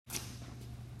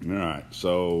All right,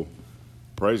 so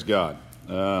praise God.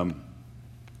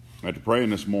 After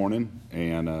praying this morning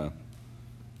and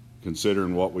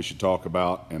considering what we should talk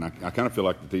about, and I kind of feel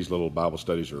like that these little Bible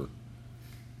studies are, I'm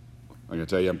going to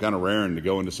tell you, I'm kind of raring to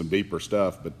go into some deeper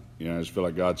stuff, but I just feel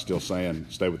like God's still saying,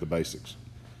 stay with the basics.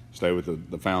 Stay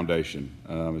with the foundation.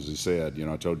 As he said,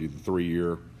 I told you the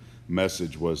 3-year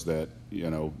message was that,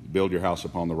 build your house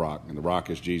upon the rock, and the rock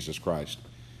is Jesus Christ.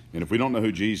 And if we don't know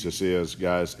who Jesus is,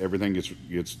 guys, everything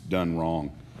gets done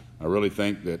wrong. I really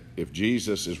think that if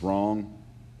Jesus is wrong,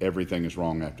 everything is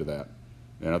wrong after that.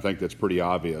 And I think that's pretty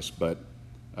obvious. But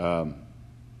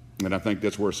and I think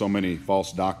that's where so many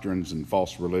false doctrines and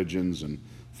false religions and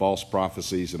false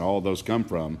prophecies and all those come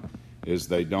from, is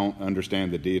they don't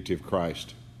understand the deity of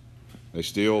Christ. They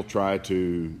still try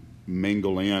to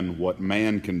mingle in what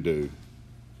man can do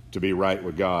to be right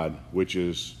with God, which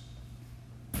is,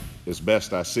 as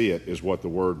best I see it, is what the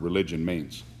word religion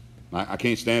means. I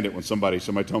can't stand it when somebody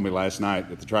told me last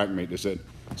night at the track meet, they said,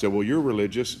 well, you're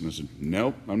religious. And I said,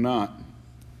 nope, I'm not.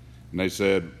 And they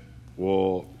said,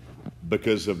 well,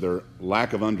 because of their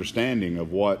lack of understanding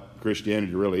of what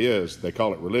Christianity really is, they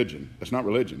call it religion. It's not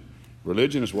religion.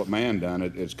 Religion is what man done.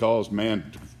 It's caused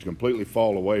man to completely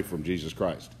fall away from Jesus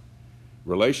Christ.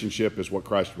 Relationship is what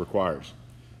Christ requires.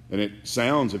 And it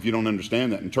sounds, if you don't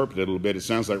understand that, interpret it a little bit, it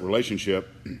sounds like relationship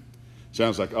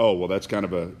sounds like, oh, well, that's kind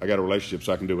of I got a relationship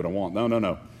so I can do what I want.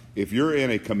 No. If you're in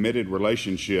a committed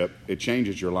relationship, it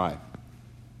changes your life.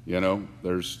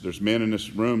 There's men in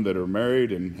this room that are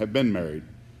married and have been married.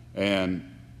 And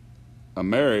a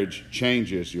marriage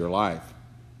changes your life.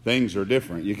 Things are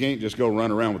different. You can't just go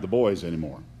run around with the boys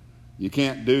anymore. You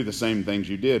can't do the same things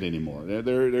you did anymore.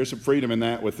 There's some freedom in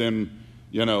that within,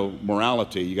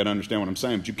 morality. You got to understand what I'm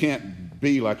saying. But you can't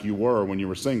be like you were when you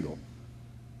were single.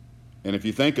 And if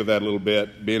you think of that a little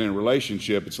bit, being in a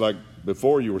relationship, it's like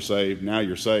before you were saved, now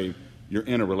you're saved, you're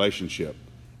in a relationship.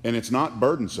 And it's not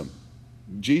burdensome.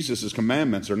 Jesus'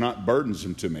 commandments are not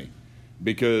burdensome to me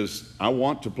because I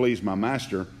want to please my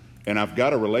master, and I've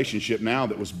got a relationship now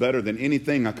that was better than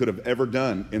anything I could have ever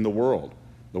done in the world.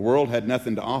 The world had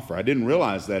nothing to offer. I didn't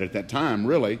realize that at that time,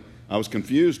 really. I was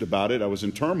confused about it. I was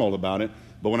in turmoil about it.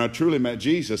 But when I truly met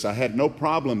Jesus, I had no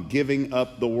problem giving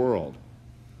up the world.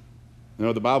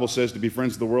 The Bible says to be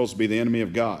friends of the world is to be the enemy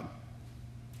of God.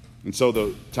 And so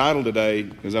the title today,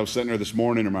 as I was sitting there this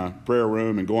morning in my prayer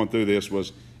room and going through this,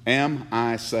 was, Am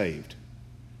I saved?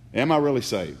 Am I really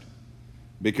saved?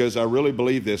 Because I really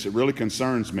believe this. It really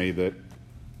concerns me that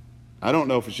I don't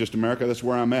know if it's just America, that's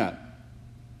where I'm at.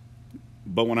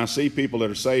 But when I see people that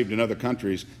are saved in other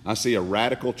countries, I see a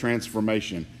radical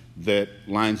transformation that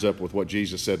lines up with what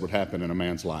Jesus said would happen in a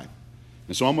man's life.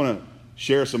 And so I'm going to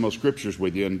share some of those scriptures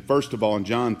with you. And first of all, in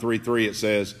John 3:3, it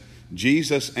says,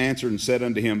 Jesus answered and said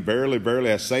unto him, Verily,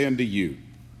 verily, I say unto you,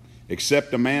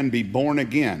 except a man be born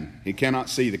again, he cannot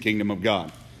see the kingdom of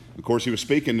God. Of course, he was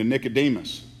speaking to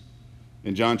Nicodemus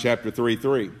in John chapter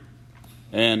 3:3.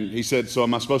 And he said, so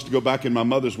am I supposed to go back in my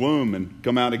mother's womb and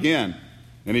come out again?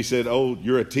 And he said, oh,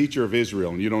 you're a teacher of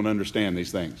Israel and you don't understand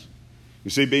these things. You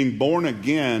see, being born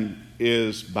again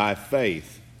is by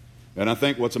faith. And I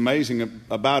think what's amazing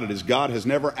about it is God has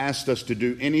never asked us to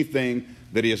do anything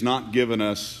that he has not given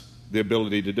us the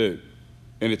ability to do.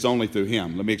 And it's only through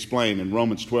him. Let me explain. In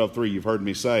Romans 12:3, you've heard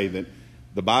me say that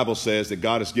the Bible says that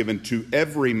God has given to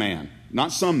every man,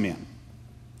 not some men,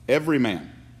 every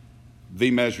man, the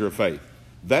measure of faith.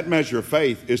 That measure of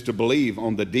faith is to believe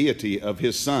on the deity of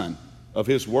his Son, of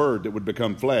his word that would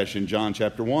become flesh in John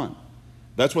chapter 1.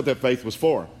 That's what that faith was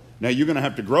for. Now, you're going to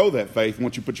have to grow that faith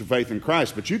once you put your faith in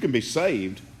Christ, but you can be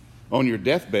saved on your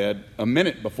deathbed a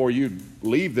minute before you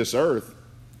leave this earth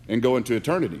and go into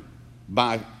eternity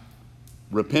by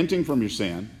repenting from your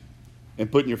sin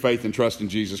and putting your faith and trust in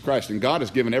Jesus Christ. And God has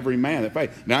given every man that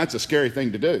faith. Now, it's a scary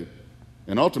thing to do.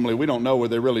 And ultimately, we don't know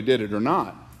whether they really did it or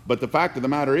not. But the fact of the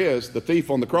matter is, the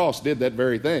thief on the cross did that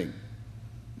very thing.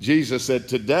 Jesus said,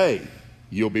 today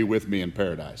you'll be with me in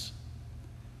paradise.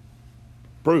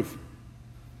 Proof.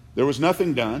 There was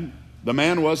nothing done. The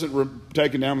man wasn't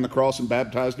taken down on the cross and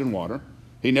baptized in water.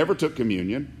 He never took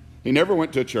communion. He never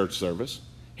went to a church service.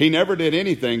 He never did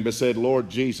anything but said, Lord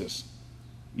Jesus,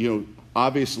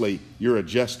 obviously you're a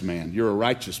just man. You're a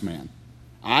righteous man.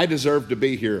 I deserve to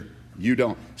be here. You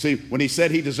don't. See, when he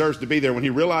said he deserves to be there, when he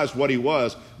realized what he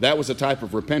was, that was a type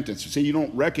of repentance. See, you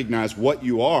don't recognize what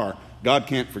you are, God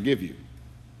can't forgive you.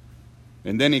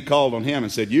 And then he called on him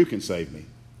and said, you can save me.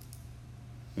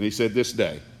 And he said, this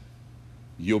day,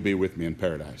 you'll be with me in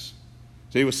paradise.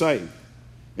 So he was saved.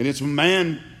 And it's a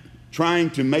man trying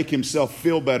to make himself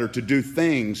feel better to do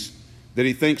things that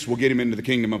he thinks will get him into the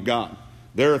kingdom of God.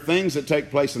 There are things that take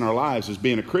place in our lives as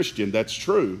being a Christian, that's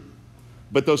true,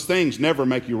 but those things never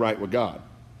make you right with God.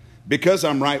 Because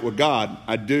I'm right with God,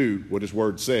 I do what His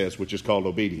Word says, which is called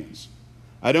obedience.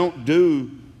 I don't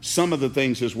do some of the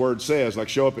things His Word says, like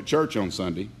show up at church on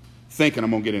Sunday thinking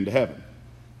I'm going to get into heaven.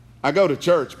 I go to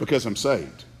church because I'm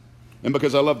saved and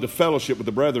because I love to fellowship with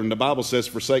the brethren. The Bible says,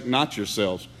 forsake not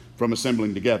yourselves from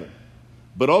assembling together.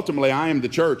 But ultimately, I am the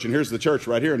church, and here's the church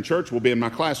right here, and church will be in my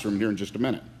classroom here in just a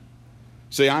minute.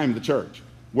 See, I am the church.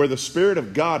 Where the Spirit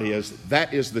of God is,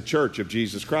 that is the church of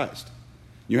Jesus Christ.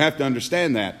 You have to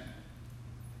understand that.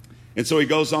 And so he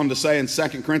goes on to say in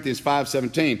 2 Corinthians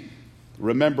 5:17,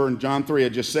 remember in John 3, I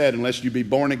just said, unless you be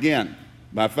born again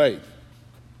by faith,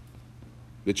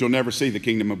 that you'll never see the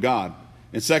kingdom of God.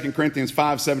 In 2 Corinthians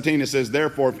 5:17, it says,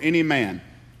 therefore, if any man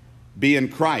be in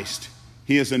Christ,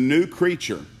 he is a new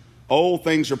creature. Old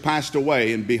things are passed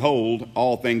away, and behold,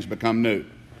 all things become new.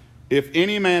 If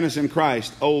any man is in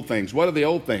Christ, old things. What are the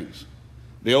old things?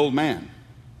 The old man.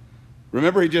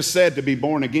 Remember, he just said to be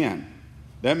born again.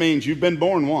 That means you've been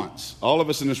born once. All of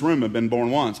us in this room have been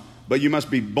born once, but you must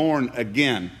be born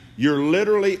again. You're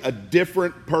literally a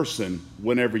different person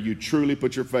whenever you truly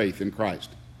put your faith in Christ.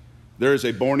 There is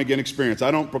a born-again experience.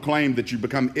 I don't proclaim that you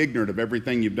become ignorant of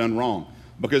everything you've done wrong,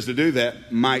 because to do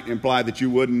that might imply that you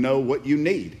wouldn't know what you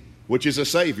need, which is a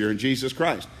Savior in Jesus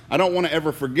Christ. I don't want to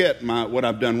ever forget what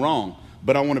I've done wrong,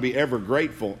 but I want to be ever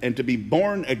grateful. And to be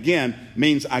born again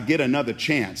means I get another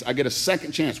chance. I get a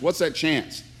second chance. What's that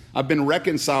chance? I've been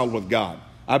reconciled with God.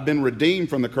 I've been redeemed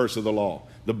from the curse of the law.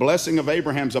 The blessing of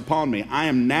Abraham's upon me. I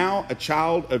am now a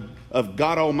child of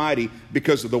God Almighty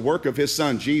because of the work of His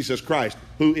Son, Jesus Christ,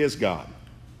 who is God.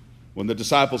 When the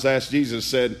disciples asked Jesus,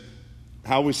 said,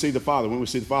 how we see the Father? When we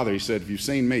see the Father, He said, if you've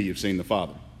seen me, you've seen the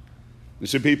Father. And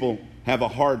so people have a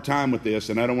hard time with this,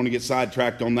 and I don't want to get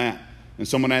sidetracked on that. And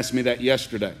someone asked me that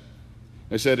yesterday.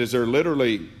 They said, is there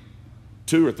literally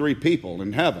 2 or 3 people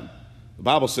in heaven? The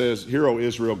Bible says, hear, O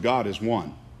Israel, God is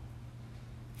one.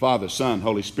 Father, Son,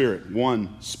 Holy Spirit,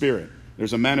 one Spirit.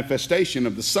 There's a manifestation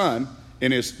of the Son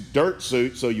in His dirt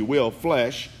suit, so you will,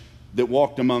 flesh, that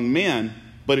walked among men,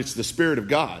 but it's the Spirit of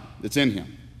God that's in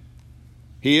Him.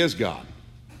 He is God.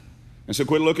 And so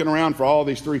quit looking around for all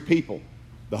these 3 people.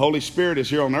 The Holy Spirit is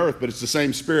here on earth, but it's the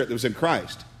same Spirit that was in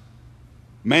Christ.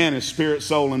 Man is spirit,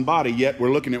 soul, and body, yet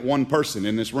we're looking at one person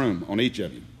in this room on each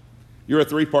of you. You're a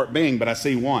 3-part being, but I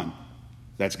see one.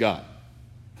 That's God.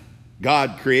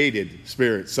 God created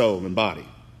spirit, soul, and body.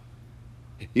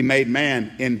 He made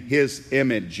man in His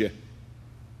image.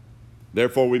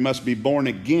 Therefore, we must be born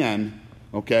again,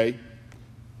 okay?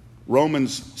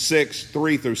 Romans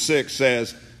 6:3-6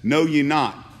 says, know ye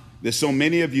not that so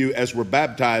many of you as were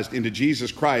baptized into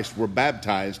Jesus Christ were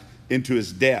baptized into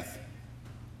His death.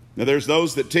 Now, there's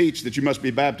those that teach that you must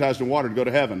be baptized in water to go to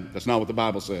heaven. That's not what the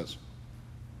Bible says.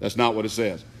 That's not what it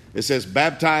says. It says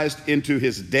baptized into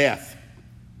His death.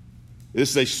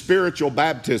 This is a spiritual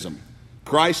baptism.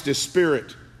 Christ is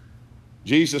spirit.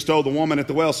 Jesus told the woman at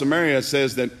the well, Samaria,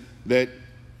 says that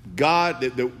God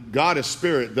is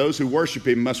spirit. Those who worship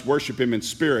Him must worship Him in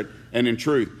spirit and in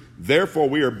truth. Therefore,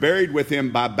 we are buried with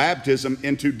Him by baptism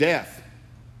into death.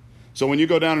 So when you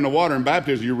go down in the water in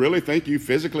baptism, you really think you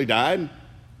physically died?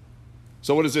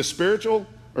 So what is this, spiritual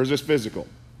or is this physical?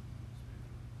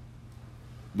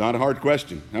 Not a hard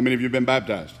question. How many of you have been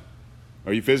baptized?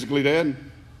 Are you physically dead?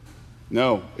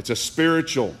 No, it's a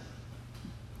spiritual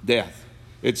death.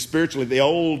 It's spiritually, the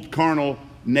old carnal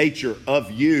nature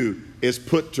of you is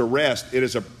put to rest. It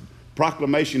is a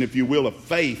proclamation, if you will, of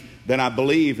faith that I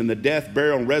believe in the death,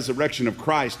 burial, and resurrection of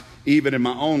Christ, even in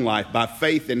my own life, by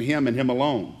faith in Him and Him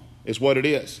alone, is what it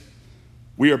is.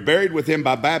 We are buried with Him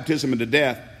by baptism into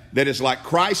death. That is, like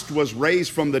Christ was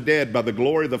raised from the dead by the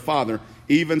glory of the Father,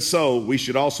 even so we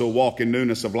should also walk in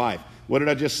newness of life. What did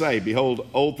I just say? Behold,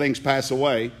 old things pass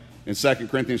away in 2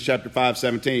 Corinthians chapter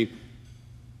 5:17,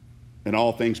 and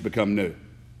all things become new.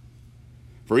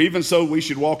 For even so we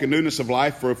should walk in newness of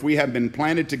life, for if we have been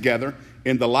planted together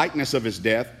in the likeness of His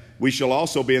death, we shall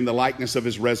also be in the likeness of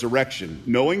His resurrection,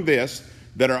 knowing this,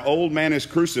 that our old man is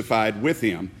crucified with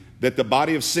Him, that the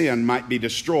body of sin might be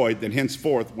destroyed, that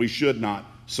henceforth we should not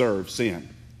serve sin.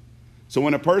 So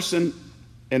when a person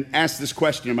asks this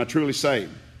question, am I truly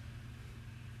saved?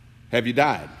 Have you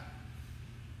died?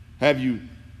 Have you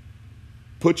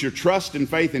put your trust and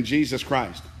faith in Jesus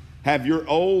Christ? Have your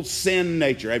old sin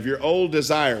nature, have your old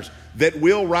desires that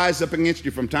will rise up against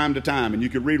you from time to time? And you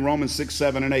could read Romans 6,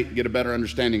 7, and 8 and get a better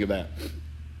understanding of that.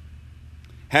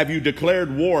 Have you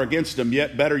declared war against them?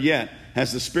 Yet, better yet,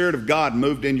 has the Spirit of God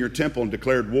moved in your temple and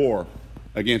declared war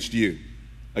against you,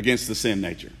 against the sin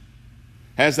nature?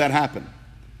 Has that happened?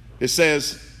 It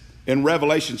says in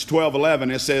Revelations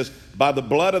 12:11, it says, by the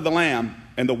blood of the Lamb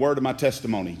and the word of my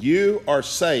testimony. You are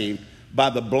saved by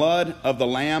the blood of the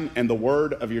Lamb and the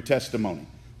word of your testimony.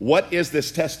 What is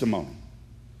this testimony?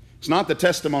 It's not the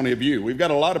testimony of you. We've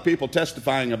got a lot of people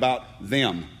testifying about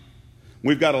them.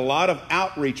 We've got a lot of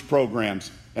outreach programs,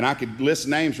 and I could list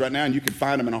names right now, and you could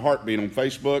find them in a heartbeat on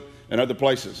Facebook and other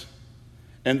places.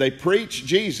 And they preach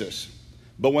Jesus,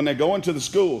 but when they go into the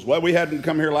schools, well, we had them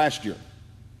come here last year.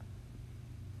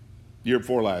 Year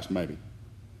before last, maybe.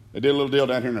 They did a little deal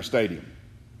down here in our stadium.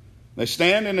 They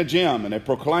stand in a gym and they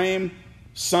proclaim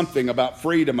something about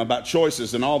freedom, about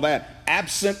choices and all that,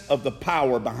 absent of the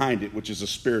power behind it, which is the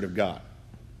Spirit of God.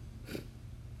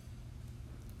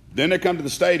 Then they come to the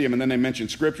stadium and then they mention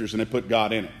scriptures and they put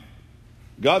God in it.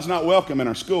 God's not welcome in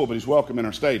our school, but he's welcome in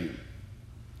our stadium.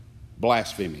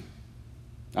 Blasphemy.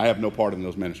 I have no part in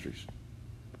those ministries.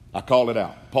 I called it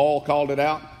out. Paul called it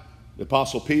out. The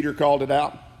Apostle Peter called it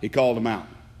out. He called them out.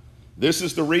 This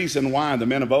is the reason why the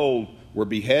men of old were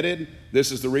beheaded.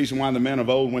 This is the reason why the men of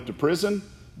old went to prison,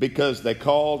 because they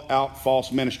called out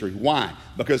false ministry. Why?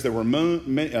 Because they were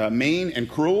mean and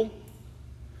cruel,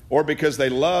 or because they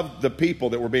loved the people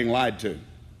that were being lied to.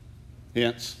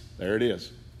 Hence, there it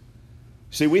is.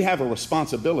 See, we have a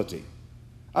responsibility.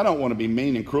 I don't want to be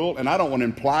mean and cruel, and I don't want to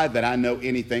imply that I know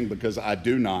anything, because I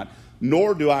do not,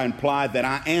 nor do I imply that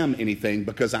I am anything,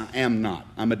 because I am not.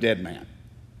 I'm a dead man.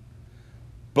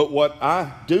 But what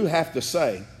I do have to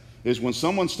say is, when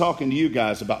someone's talking to you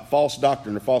guys about false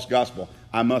doctrine or false gospel,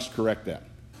 I must correct that.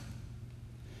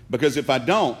 Because if I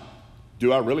don't,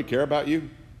 do I really care about you?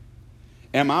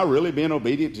 Am I really being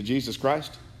obedient to Jesus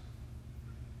Christ?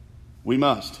 We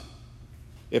must.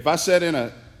 If I sit in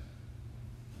a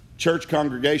church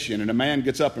congregation and a man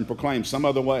gets up and proclaims some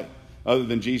other way other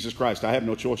than Jesus Christ, I have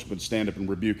no choice but to stand up and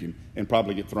rebuke him and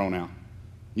probably get thrown out.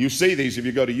 You see these, if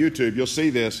you go to YouTube, you'll see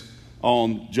this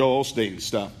on Joel Osteen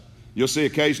stuff. You'll see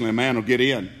occasionally a man will get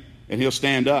in and he'll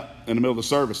stand up in the middle of the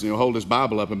service and he'll hold his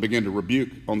Bible up and begin to rebuke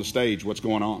on the stage what's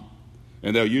going on.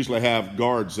 And they'll usually have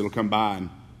guards that'll come by and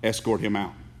escort him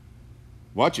out.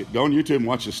 Watch it. Go on YouTube and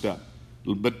watch this stuff.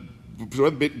 But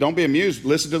don't be amused.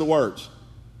 Listen to the words.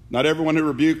 Not everyone who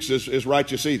rebukes is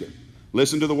righteous either.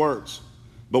 Listen to the words.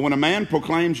 But when a man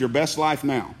proclaims your best life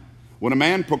now, when a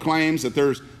man proclaims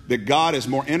that God is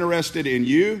more interested in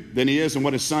you than he is in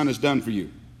what his son has done for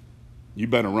you, you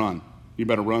better run. You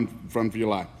better run for your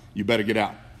life. You better get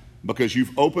out. Because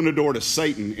you've opened a door to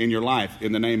Satan in your life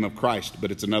in the name of Christ,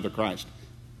 but it's another Christ.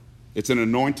 It's an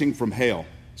anointing from hell.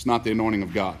 It's not the anointing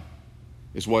of God.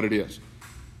 It's what it is.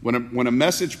 When a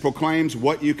message proclaims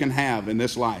what you can have in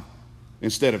this life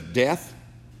instead of death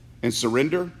and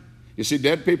surrender, you see,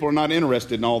 dead people are not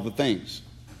interested in all the things.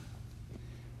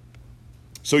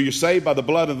 So you're saved by the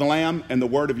blood of the Lamb and the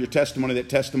word of your testimony. That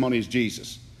testimony is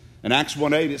Jesus. In Acts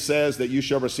 1:8 it says that you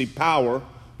shall receive power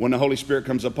when the Holy Spirit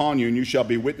comes upon you, and you shall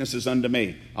be witnesses unto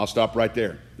me. I'll stop right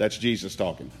there. That's Jesus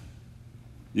talking.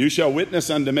 You shall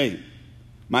witness unto me.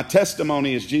 My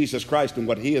testimony is Jesus Christ and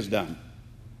what he has done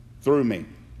through me.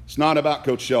 It's not about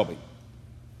Coach Shelby.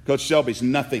 Coach Shelby's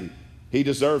nothing. He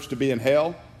deserves to be in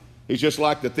hell. He's just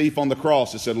like the thief on the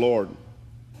cross that said, Lord,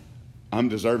 I'm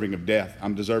deserving of death.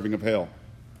 I'm deserving of hell.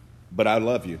 But I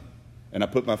love you, and I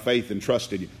put my faith and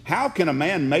trust in you. How can a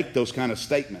man make those kind of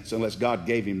statements unless God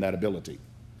gave him that ability?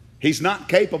 He's not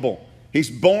capable. He's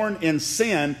born in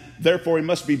sin, therefore he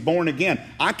must be born again.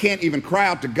 I can't even cry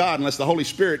out to God unless the Holy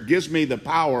Spirit gives me the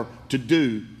power to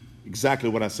do exactly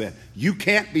what I said. You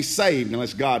can't be saved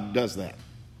unless God does that.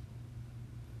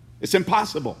 It's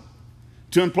impossible.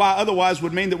 To imply otherwise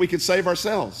would mean that we could save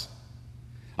ourselves.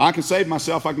 I can save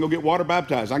myself. I can go get water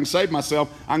baptized. I can save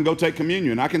myself. I can go take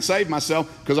communion. I can save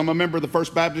myself because I'm a member of the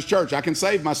First Baptist Church. I can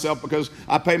save myself because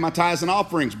I pay my tithes and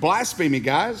offerings. Blasphemy,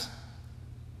 guys.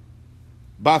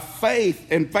 By faith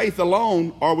and faith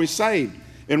alone are we saved.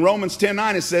 In Romans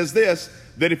 10:9 it says this,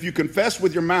 that if you confess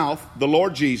with your mouth the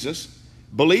Lord Jesus,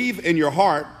 believe in your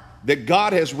heart that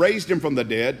God has raised him from the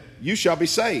dead, you shall be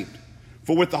saved.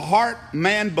 For with the heart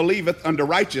man believeth unto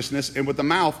righteousness, and with the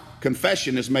mouth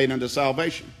confession is made unto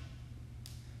salvation.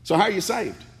 So how are you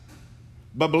saved?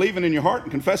 By believing in your heart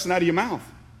and confessing out of your mouth.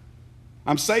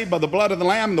 I'm saved by the blood of the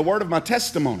Lamb and the word of my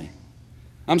testimony.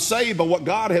 I'm saved by what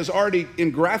God has already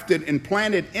engrafted and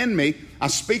planted in me. I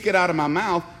speak it out of my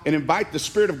mouth and invite the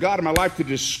Spirit of God in my life to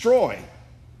destroy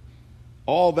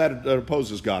all that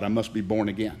opposes God. I must be born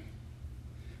again.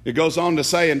 It goes on to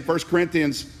say in 1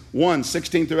 Corinthians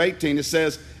 1:16 through 18, it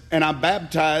says, and I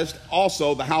baptized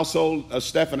also the household of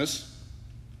Stephanus.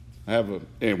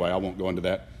 Anyway, I won't go into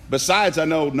that. Besides, I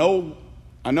know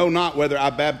not whether I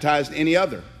baptized any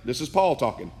other. This is Paul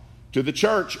talking. to the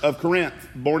church of Corinth,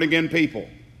 born-again people.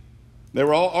 They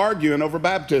were all arguing over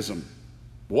baptism,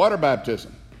 water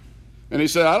baptism. And he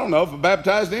said, I don't know if I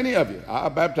baptized any of you. I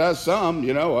baptized some,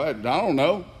 I don't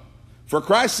know. For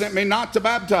Christ sent me not to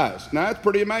baptize. Now, that's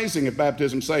pretty amazing if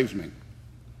baptism saves me.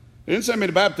 He didn't send me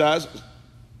to baptize,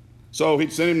 so he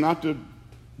sent him not to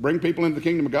bring people into the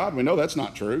kingdom of God. We know that's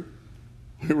not true.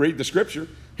 We read the scripture.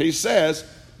 He says,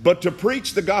 but to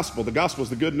preach the gospel. The gospel is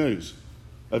the good news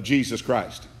of Jesus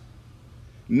Christ.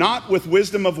 Not with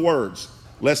wisdom of words,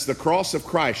 lest the cross of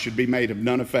Christ should be made of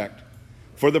none effect.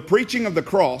 For the preaching of the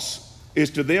cross is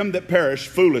to them that perish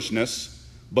foolishness,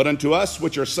 but unto us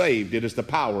which are saved it is the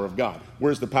power of God.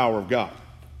 Where's the power of God?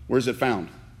 Where's it found?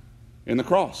 In the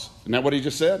cross. Isn't that what he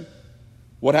just said?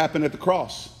 What happened at the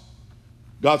cross?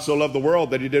 God so loved the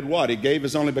world that he did what? He gave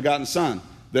his only begotten Son,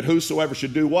 that whosoever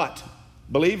should do what?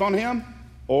 Believe on him,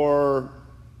 or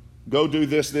go do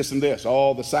this, this, and this,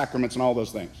 all the sacraments and all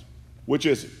those things. Which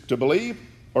is it? To believe,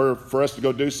 or for us to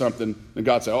go do something and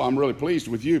God say, oh, I'm really pleased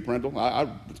with you, Prindle. I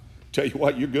tell you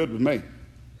what, you're good with me.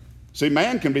 See,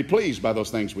 man can be pleased by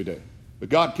those things we do, but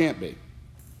God can't be.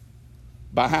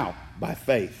 By how? By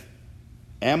faith.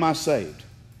 Am I saved?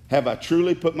 Have I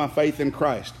truly put my faith in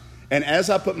Christ? And as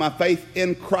I put my faith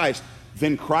in Christ,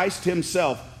 then Christ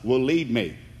himself will lead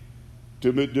me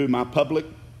to do my public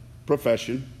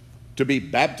profession, to be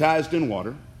baptized in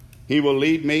water. He will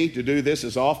lead me to do this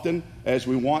as often as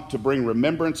we want to bring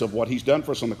remembrance of what he's done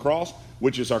for us on the cross,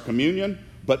 which is our communion.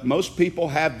 But most people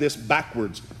have this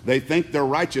backwards. They think they're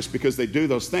righteous because they do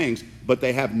those things, but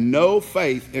they have no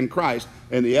faith in Christ,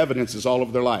 and the evidence is all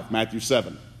over their life. Matthew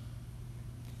 7.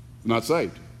 Not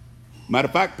saved. Matter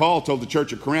of fact, Paul told the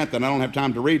church of Corinth, and I don't have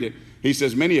time to read it, he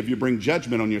says, many of you bring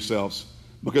judgment on yourselves,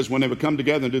 because when they would come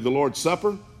together and do the Lord's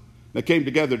Supper, they came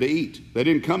together to eat. They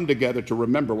didn't come together to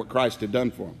remember what Christ had done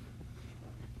for them.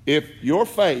 If your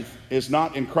faith is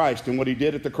not in Christ and what he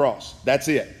did at the cross, that's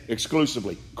it,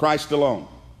 exclusively. Christ alone.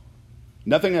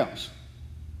 Nothing else.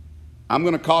 I'm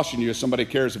going to caution you as somebody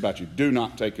cares about you. Do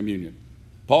not take communion.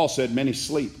 Paul said many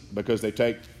sleep because they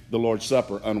take the Lord's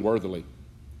Supper unworthily.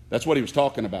 That's what he was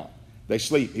talking about. They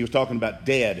sleep. He was talking about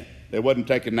dead. They wasn't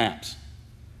taking naps.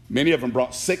 Many of them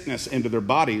brought sickness into their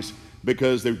bodies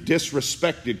because they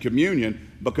disrespected communion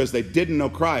because they didn't know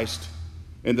Christ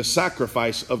and the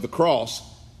sacrifice of the cross,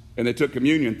 and they took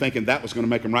communion thinking that was going to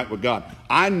make them right with God.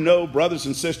 I know brothers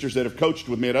and sisters that have coached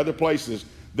with me at other places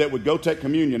that would go take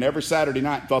communion every Saturday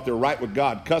night and thought they were right with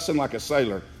God, cussing like a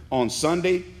sailor on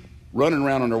Sunday, running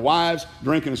around on their wives,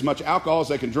 drinking as much alcohol as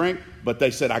they can drink, but they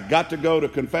said, I got to go to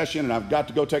confession and I've got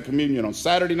to go take communion on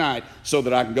Saturday night so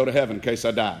that I can go to heaven in case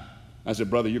I die. I said,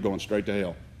 brother, you're going straight to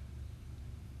hell.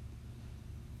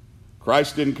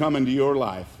 Christ didn't come into your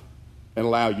life and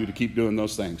allow you to keep doing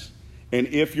those things. And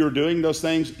if you're doing those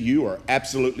things, you are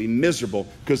absolutely miserable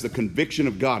because the conviction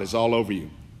of God is all over you.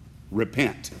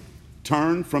 Repent.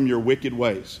 Turn from your wicked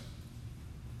ways.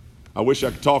 I wish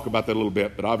I could talk about that a little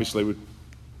bit, but obviously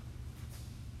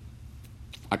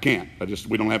I can't.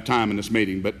 We don't have time in this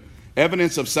meeting. But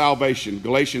evidence of salvation,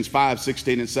 Galatians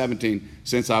 5:16 and 17,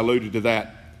 since I alluded to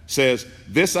that, says,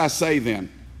 this I say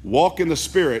then, walk in the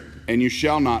Spirit, and you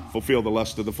shall not fulfill the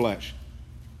lust of the flesh.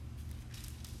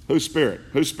 Whose spirit?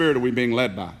 Whose spirit are we being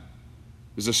led by?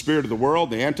 Is it the spirit of the world,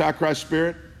 the Antichrist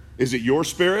spirit? Is it your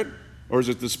spirit? Or is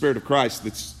it the Spirit of Christ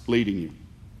that's leading you?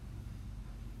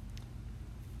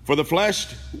 For the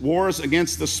flesh wars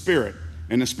against the Spirit,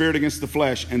 and the Spirit against the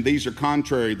flesh, and these are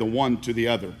contrary the one to the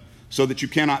other, so that you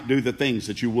cannot do the things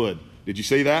that you would. Did you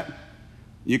see that?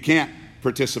 You can't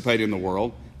participate in the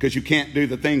world because you can't do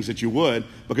the things that you would,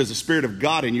 because the Spirit of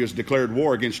God in you has declared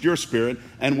war against your spirit.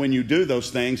 And when you do those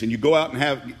things and you go out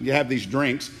and you have these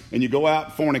drinks, and you go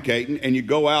out fornicating, and you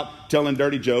go out telling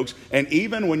dirty jokes, and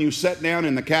even when you sit down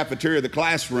in the cafeteria of the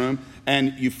classroom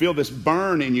and you feel this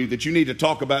burn in you that you need to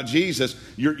talk about Jesus,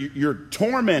 you're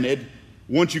tormented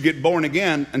once you get born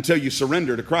again until you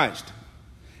surrender to Christ.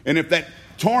 And if that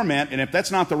torment, and if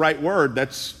that's not the right word,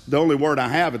 that's the only word I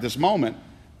have at this moment,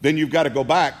 then you've got to go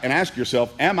back and ask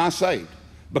yourself, am I saved?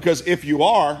 Because if you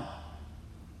are,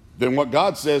 then what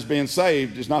God says being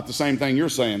saved is not the same thing you're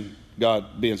saying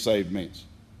God being saved means.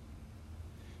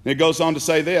 And it goes on to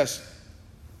say this.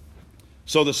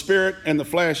 So the spirit and the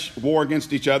flesh war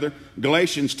against each other.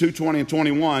 Galatians 2:20 and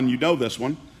 21, you know this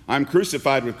one. I'm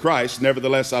crucified with Christ,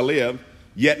 nevertheless I live,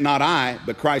 yet not I,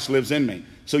 but Christ lives in me.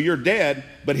 So you're dead,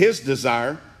 but his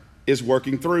desire is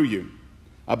working through you.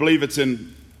 I believe it's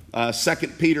in 2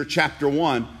 Peter chapter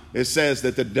 1, it says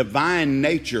that the divine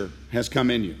nature has come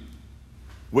in you.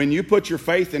 When you put your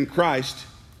faith in Christ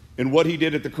and what he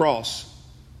did at the cross,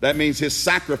 that means his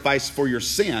sacrifice for your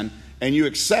sin, and you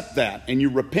accept that and you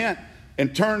repent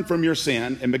and turn from your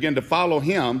sin and begin to follow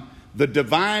him, the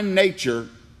divine nature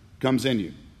comes in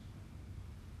you,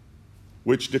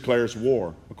 which declares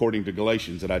war, according to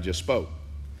Galatians that I just spoke.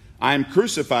 I am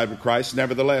crucified with Christ,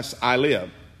 nevertheless I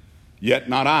live, yet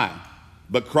not I,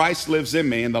 but Christ lives in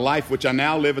me, and the life which I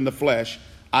now live in the flesh,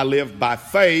 I live by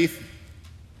faith.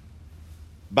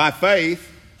 By faith.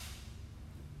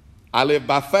 I live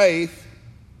by faith.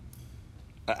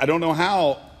 I don't know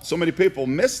how so many people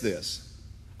miss this.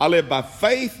 I live by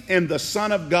faith in the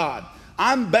Son of God.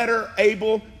 I'm better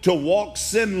able to walk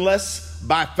sinless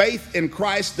by faith in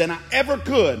Christ than I ever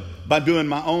could by doing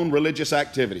my own religious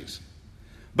activities.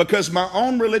 Because my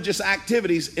own religious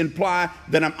activities imply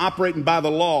that I'm operating by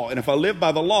the law. And if I live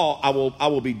by the law, I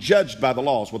will be judged by the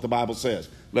law, is what the Bible says.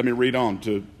 Let me read on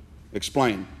to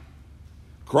explain.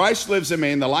 Christ lives in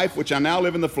me, and the life which I now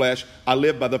live in the flesh, I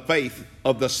live by the faith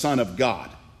of the Son of God.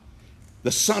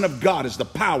 The Son of God is the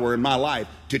power in my life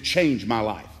to change my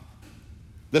life.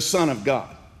 The Son of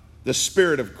God, the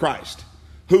Spirit of Christ,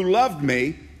 who loved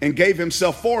me and gave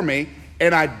himself for me,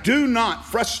 and I do not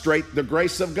frustrate the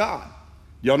grace of God.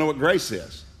 Y'all know what grace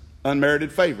is?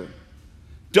 Unmerited favor.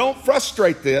 Don't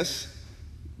frustrate this.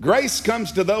 Grace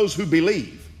comes to those who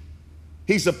believe.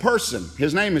 He's a person.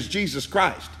 His name is Jesus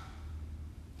Christ.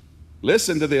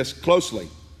 Listen to this closely.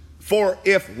 For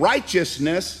if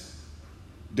righteousness,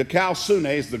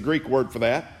 dikaiosune is the Greek word for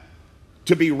that,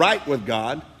 to be right with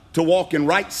God, to walk in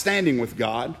right standing with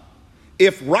God,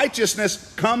 if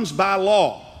righteousness comes by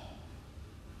law,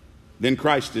 then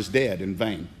Christ is dead in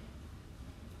vain.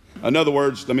 In other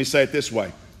words, let me say it this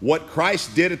way. What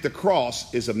Christ did at the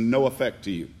cross is of no effect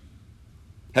to you.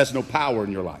 Has no power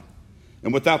in your life.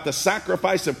 And without the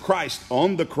sacrifice of Christ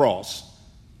on the cross,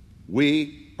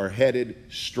 we are headed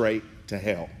straight to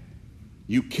hell.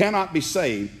 You cannot be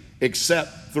saved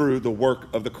except through the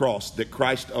work of the cross that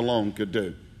Christ alone could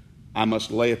do. I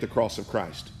must lay at the cross of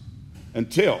Christ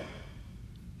until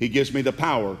he gives me the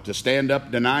power to stand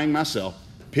up, denying myself,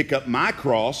 pick up my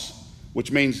cross,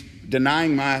 which means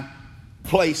denying my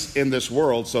place in this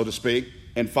world, so to speak,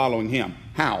 and following him.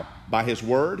 How? By his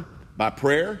word, by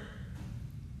prayer,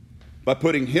 by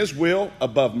putting his will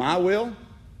above my will,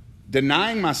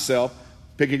 denying myself,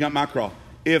 picking up my cross.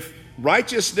 If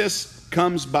righteousness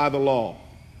comes by the law,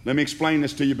 let me explain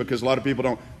this to you because a lot of people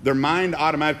don't. Their mind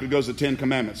automatically goes to 10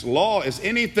 Commandments. Law is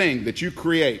anything that you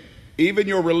create, even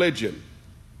your religion,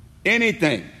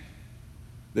 anything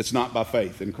that's not by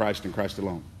faith in Christ and Christ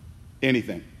alone.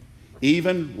 Anything.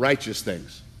 Even righteous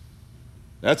things.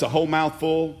 That's a whole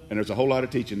mouthful, and there's a whole lot of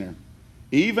teaching there.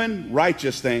 Even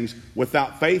righteous things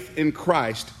without faith in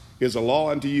Christ is a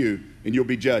law unto you, and you'll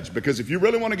be judged. Because if you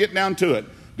really want to get down to it,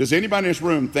 does anybody in this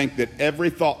room think that every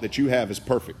thought that you have is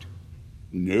perfect?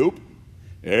 Nope.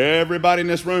 Everybody in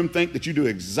this room think that you do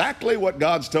exactly what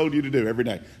God's told you to do every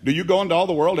day. Do you go into all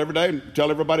the world every day and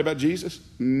tell everybody about Jesus?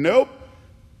 Nope.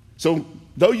 So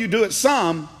though you do it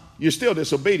some, you're still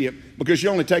disobedient because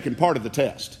you're only taking part of the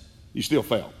test. You still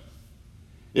fail.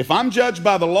 If I'm judged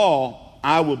by the law,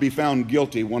 I will be found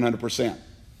guilty 100%.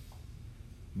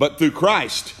 But through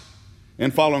Christ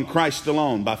and following Christ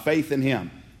alone, by faith in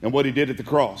him and what he did at the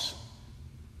cross,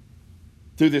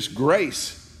 through this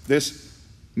grace, this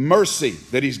mercy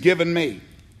that he's given me,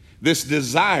 this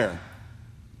desire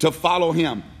to follow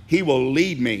him, he will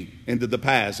lead me into the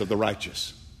paths of the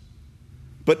righteous.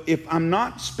 But if I'm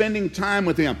not spending time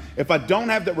with him, if I don't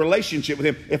have that relationship with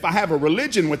him, if I have a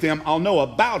religion with him, I'll know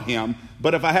about him.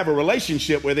 But if I have a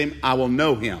relationship with him, I will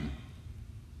know him.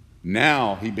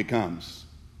 Now he becomes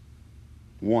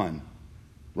one.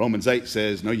 Romans 8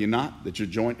 says, know ye not that you're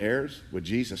joint heirs with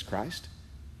Jesus Christ?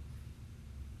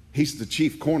 He's the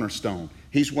chief cornerstone.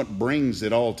 He's what brings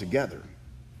it all together.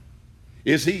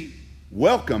 Is he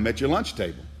welcome at your lunch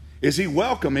table? Is he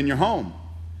welcome in your home?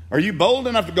 Are you bold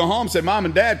enough to go home and say, Mom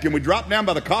and Dad, can we drop down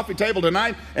by the coffee table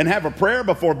tonight and have a prayer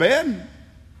before bed?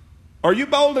 Are you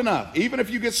bold enough, even if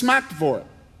you get smacked for it?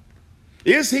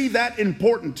 Is he that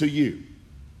important to you?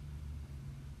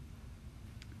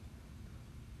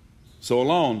 So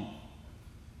alone,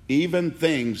 even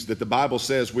things that the Bible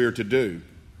says we are to do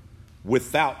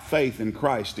without faith in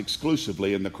Christ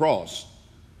exclusively in the cross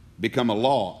become a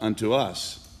law unto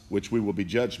us, which we will be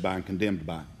judged by and condemned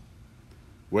by.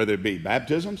 Whether it be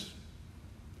baptisms,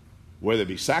 whether it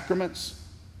be sacraments,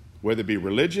 whether it be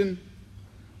religion,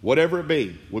 whatever it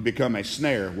be, will become a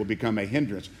snare, will become a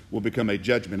hindrance, will become a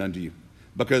judgment unto you.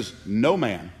 Because no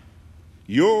man,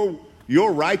 your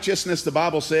righteousness, the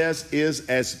Bible says, is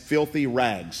as filthy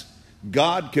rags.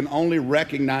 God can only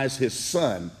recognize his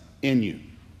Son in you,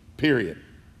 period.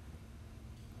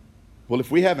 Well, if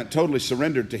we haven't totally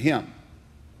surrendered to him,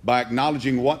 by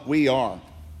acknowledging what we are,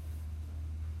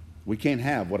 we can't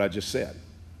have what I just said.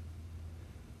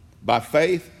 By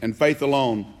faith and faith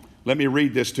alone, let me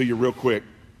read this to you real quick.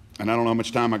 And I don't know how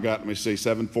much time I got. Let me see,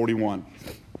 7:41.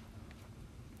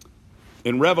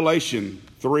 In Revelation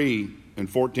 3 and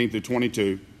 14 through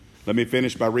 22, let me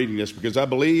finish by reading this, because I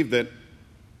believe that,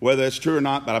 whether it's true or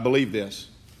not, but I believe this,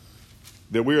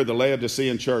 that we are the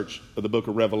Laodicean church of the book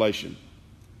of Revelation.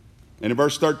 And in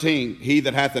verse 13, he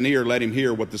that hath an ear, let him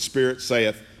hear what the Spirit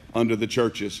saith unto the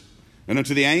churches. And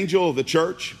unto the angel of the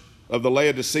church of the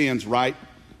Laodiceans write,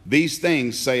 these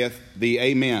things saith the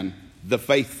Amen, the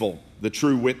faithful, the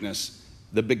true witness,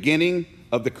 the beginning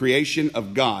of the creation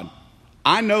of God.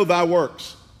 I know thy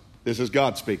works. This is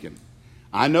God speaking.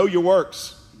 I know your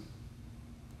works.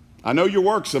 I know your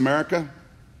works, America.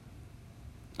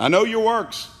 I know your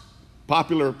works,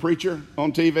 popular preacher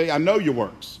on TV. I know your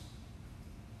works.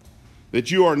 That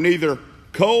you are neither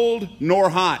cold nor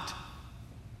hot.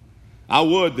 I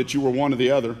would that you were one or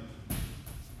the other.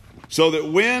 So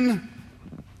that when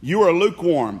you are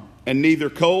lukewarm and neither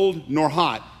cold nor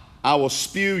hot, I will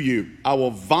spew you. I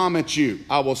will vomit you.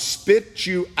 I will spit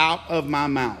you out of my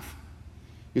mouth.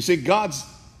 You see,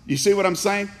 you see what I'm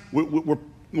saying?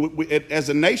 As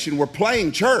a nation, we're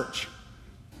playing church.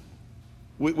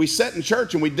 We sit in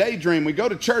church and we daydream. We go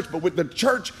to church, but with the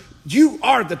church, you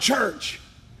are the church.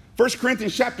 1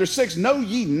 Corinthians chapter 6, know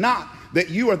ye not that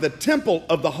you are the temple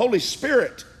of the Holy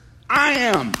Spirit? I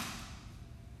am.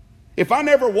 If I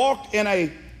never walked in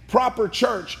a proper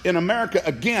church in America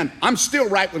again, I'm still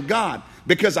right with God,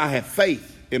 because I have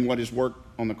faith in what his work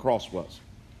on the cross was.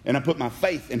 And I put my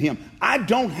faith in him. I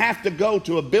don't have to go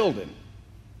to a building.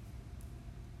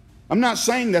 I'm not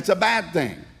saying that's a bad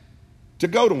thing to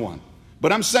go to one.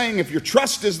 But I'm saying if your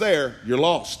trust is there, you're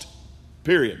lost.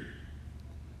 Period.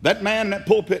 That man in that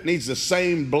pulpit needs the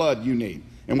same blood you need.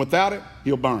 And without it,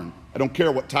 he'll burn. I don't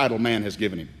care what title man has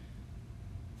given him.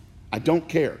 I don't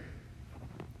care.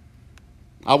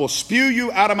 I will spew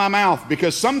you out of my mouth,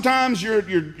 because sometimes you're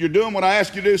doing what I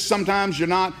ask you to do. Sometimes you're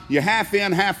not. You're half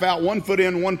in, half out, 1 foot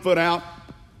in, 1 foot out.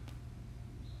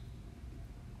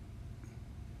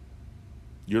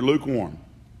 You're lukewarm.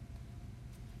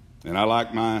 And I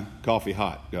like my coffee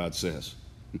hot, God says.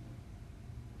 I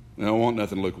don't want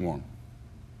nothing lukewarm.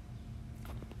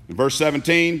 In verse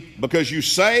 17, because you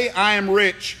say, I am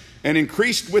rich and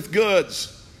increased with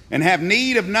goods, and have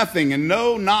need of nothing, and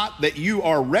know not that you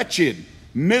are wretched,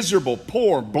 miserable,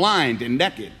 poor, blind, and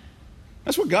naked.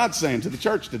 That's what God's saying to the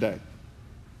church today.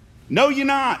 Know ye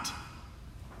not.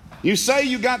 You say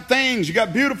you got things, you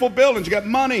got beautiful buildings, you got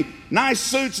money, nice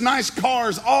suits, nice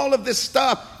cars, all of this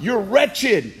stuff. You're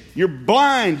wretched, you're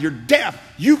blind, you're deaf.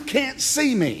 You can't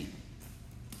see me.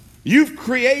 You've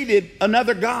created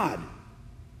another God,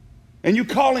 and you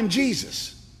call him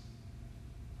Jesus.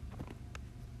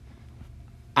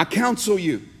 I counsel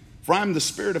you, for I am the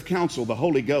Spirit of counsel, the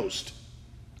Holy Ghost.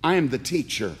 I am the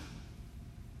teacher.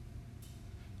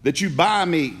 That you buy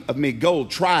of me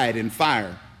gold tried in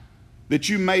fire, that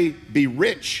you may be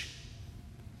rich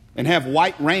and have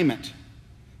white raiment,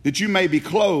 that you may be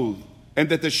clothed, and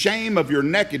that the shame of your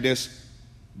nakedness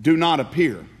do not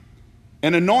appear.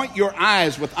 And anoint your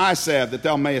eyes with eye salve, that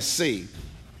thou mayest see.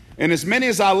 And as many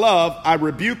as I love, I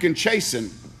rebuke and chasten.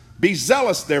 Be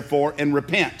zealous, therefore, and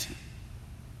repent.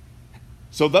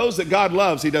 So those that God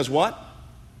loves, he does what?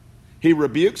 He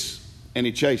rebukes and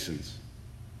he chastens.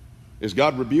 Has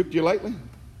God rebuked you lately?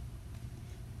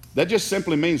 That just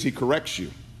simply means he corrects you.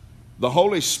 The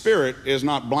Holy Spirit is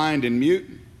not blind and mute.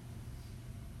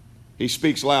 He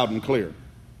speaks loud and clear.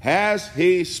 Has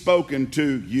he spoken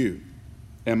to you?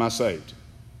 Am I saved?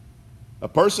 A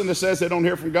person that says they don't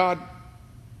hear from God,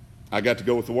 I got to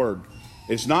go with the word.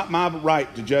 It's not my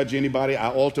right to judge anybody. I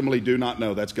ultimately do not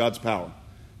know. That's God's power.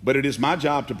 But it is my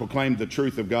job to proclaim the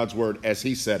truth of God's word as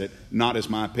he said it, not as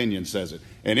my opinion says it.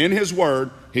 And in his word,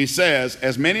 he says,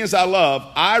 as many as I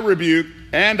love, I rebuke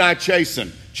and I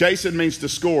chasten. Chasten means to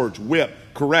scourge, whip,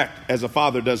 correct, as a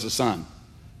father does a son.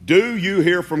 Do you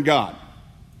hear from God?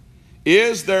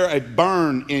 Is there a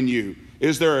burn in you?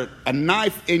 Is there a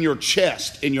knife in your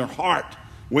chest, in your heart,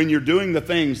 when you're doing the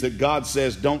things that God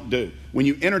says don't do? When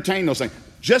you entertain those things,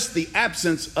 just the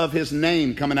absence of his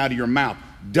name coming out of your mouth,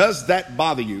 does that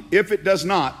bother you? If it does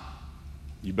not,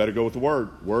 you better go with the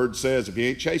word. Word says if he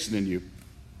ain't chastening you,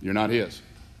 you're not his.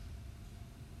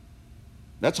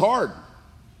 That's hard.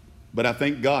 But I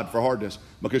thank God for hardness.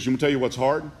 Because I'm going to tell you what's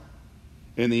hard.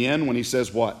 In the end, when he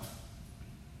says what?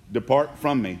 Depart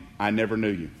from me, I never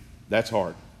knew you. That's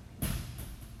hard.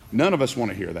 None of us want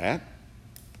to hear that.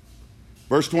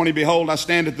 Verse 20, behold, I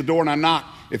stand at the door and I knock.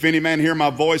 If any man hear my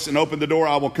voice and open the door,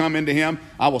 I will come into him.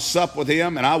 I will sup with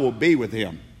him and I will be with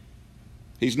him.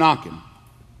 He's knocking.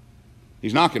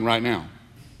 He's knocking right now.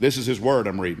 This is his word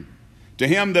I'm reading. To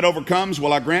him that overcomes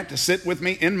will I grant to sit with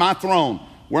me in my throne.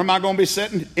 Where am I going to be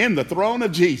sitting? In the throne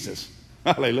of Jesus.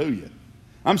 Hallelujah.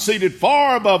 I'm seated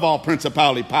far above all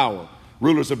principality, power,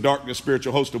 rulers of darkness,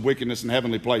 spiritual host of wickedness in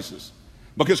heavenly places.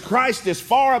 Because Christ is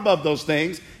far above those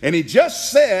things. And he just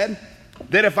said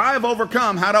that if I have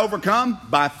overcome, how to overcome?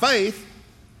 By faith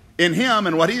in him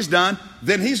and what he's done,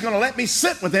 then he's going to let me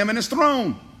sit with him in his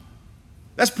throne.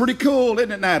 That's pretty cool,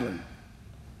 isn't it, Natalie?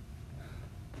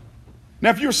 Now,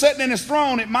 if you're sitting in his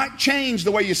throne, it might change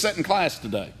the way you sit in class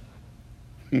today.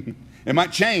 It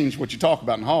might change what you talk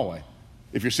about in the hallway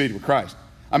if you're seated with Christ.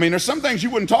 I mean, there's some things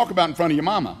you wouldn't talk about in front of your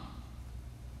mama.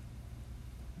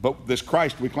 But this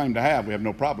Christ we claim to have, we have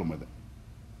no problem with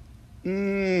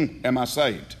it. Am I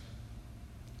saved?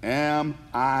 Am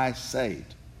I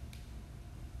saved?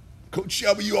 Coach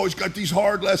Shelby, you always got these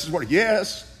hard lessons.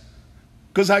 Yes.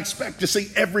 Because I expect to see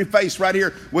every face right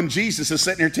here when Jesus is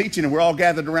sitting here teaching and we're all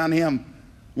gathered around him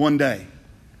one day.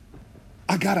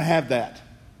 I got to have that.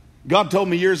 God told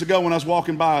me years ago when I was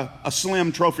walking by a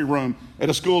slim trophy room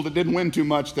at a school that didn't win too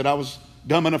much that I was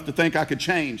dumb enough to think I could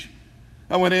change.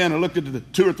 I went in and looked at the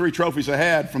 2 or 3 trophies I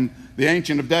had from the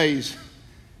Ancient of Days.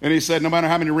 And he said, no matter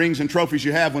how many rings and trophies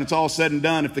you have, when it's all said and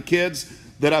done, if the kids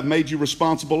that I've made you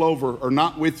responsible over are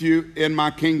not with you in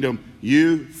my kingdom,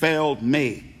 you failed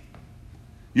me.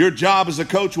 Your job as a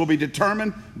coach will be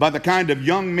determined by the kind of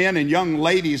young men and young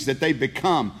ladies that they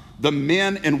become, the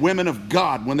men and women of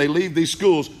God when they leave these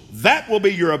schools. That will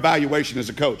be your evaluation as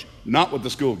a coach, not what the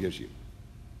school gives you.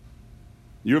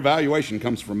 Your evaluation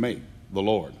comes from me, the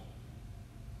Lord.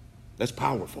 That's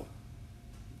powerful.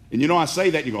 And you know, I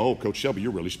say that and you go, oh, Coach Shelby,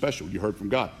 you're really special. You heard from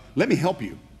God. Let me help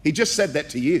you. He just said that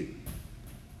to you.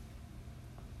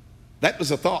 That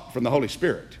was a thought from the Holy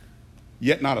Spirit,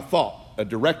 yet not a thought. A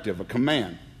directive, a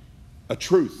command, a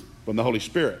truth from the Holy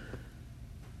Spirit.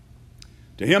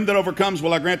 To him that overcomes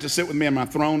will I grant to sit with me on my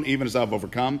throne, even as I've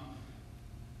overcome,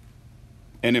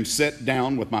 and am set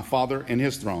down with my Father in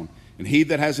his throne. And he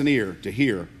that has an ear to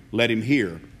hear, let him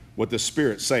hear what the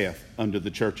Spirit saith unto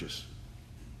the churches.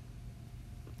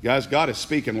 Guys, God is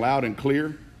speaking loud and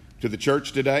clear to the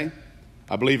church today.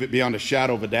 I believe it beyond a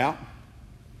shadow of a doubt.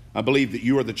 I believe that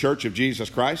you are the church of Jesus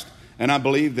Christ. And I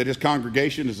believe that his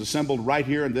congregation is assembled right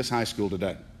here in this high school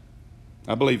today.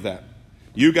 I believe that.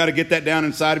 You got to get that down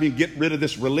inside of you. Get rid of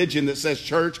this religion that says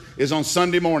church is on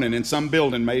Sunday morning in some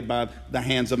building made by the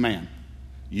hands of man.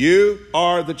 You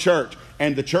are the church,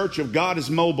 and the church of God is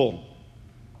mobile.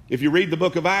 If you read the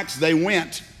book of Acts, they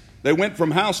went from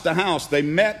house to house. They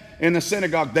met in the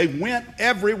synagogue. They went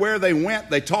everywhere they went.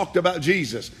 They talked about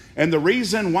Jesus. And the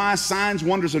reason why signs,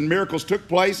 wonders, and miracles took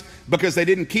place, because they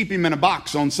didn't keep him in a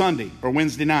box on Sunday or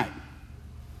Wednesday night.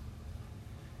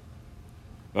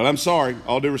 But I'm sorry,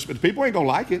 all due respect, the people ain't going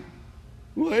to like it.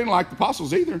 Well, they didn't like the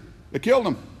apostles either. They killed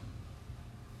them.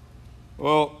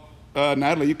 Well,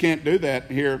 Natalie, you can't do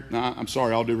that here. No, I'm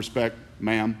sorry, all due respect,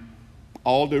 ma'am.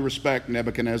 All due respect,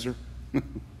 Nebuchadnezzar.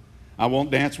 I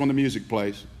won't dance when the music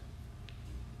plays.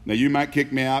 Now, you might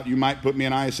kick me out. You might put me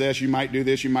in ISS. You might do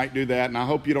this. You might do that. And I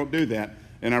hope you don't do that.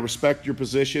 And I respect your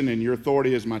position and your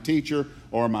authority as my teacher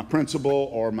or my principal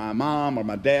or my mom or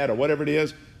my dad or whatever it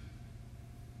is.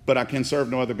 But I can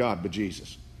serve no other God but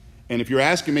Jesus. And if you're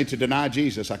asking me to deny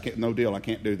Jesus, no deal. I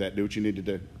can't do that. Do what you need to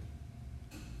do.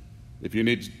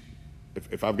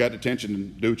 If I've got detention,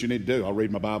 then do what you need to do. I'll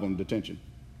read my Bible in detention.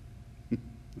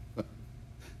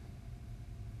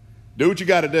 Do what you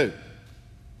got to do.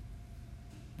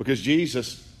 Because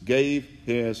Jesus gave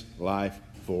his life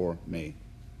for me.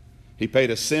 He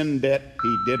paid a sin debt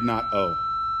he did not owe.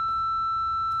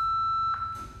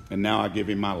 And now I give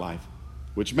him my life.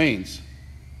 Which means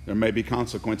there may be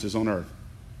consequences on earth.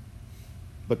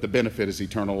 But the benefit is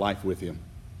eternal life with him.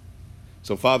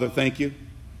 So, Father, thank you.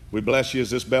 We bless you as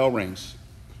this bell rings.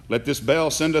 Let this bell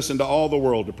send us into all the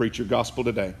world to preach your gospel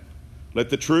today.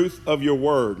 Let the truth of your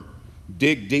word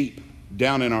dig deep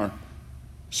down in our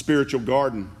spiritual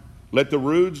garden. Let the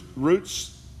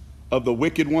roots of the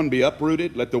wicked one be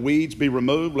uprooted. Let the weeds be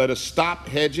removed. Let us stop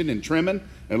hedging and trimming,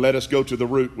 and let us go to the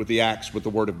root with the axe, with the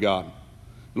word of God.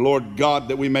 Lord God,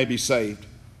 that we may be saved,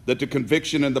 that the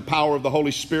conviction and the power of the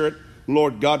Holy Spirit,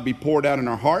 Lord God, be poured out in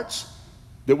our hearts,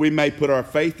 that we may put our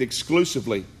faith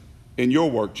exclusively in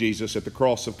your work, Jesus, at the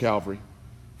cross of Calvary.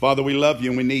 Father, we love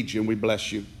you and we need you and we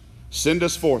bless you. Send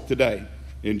us forth today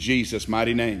in Jesus'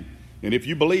 mighty name. And if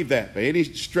you believe that by any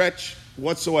stretch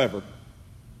whatsoever,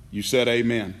 you said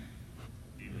amen.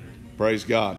 Amen. Praise God.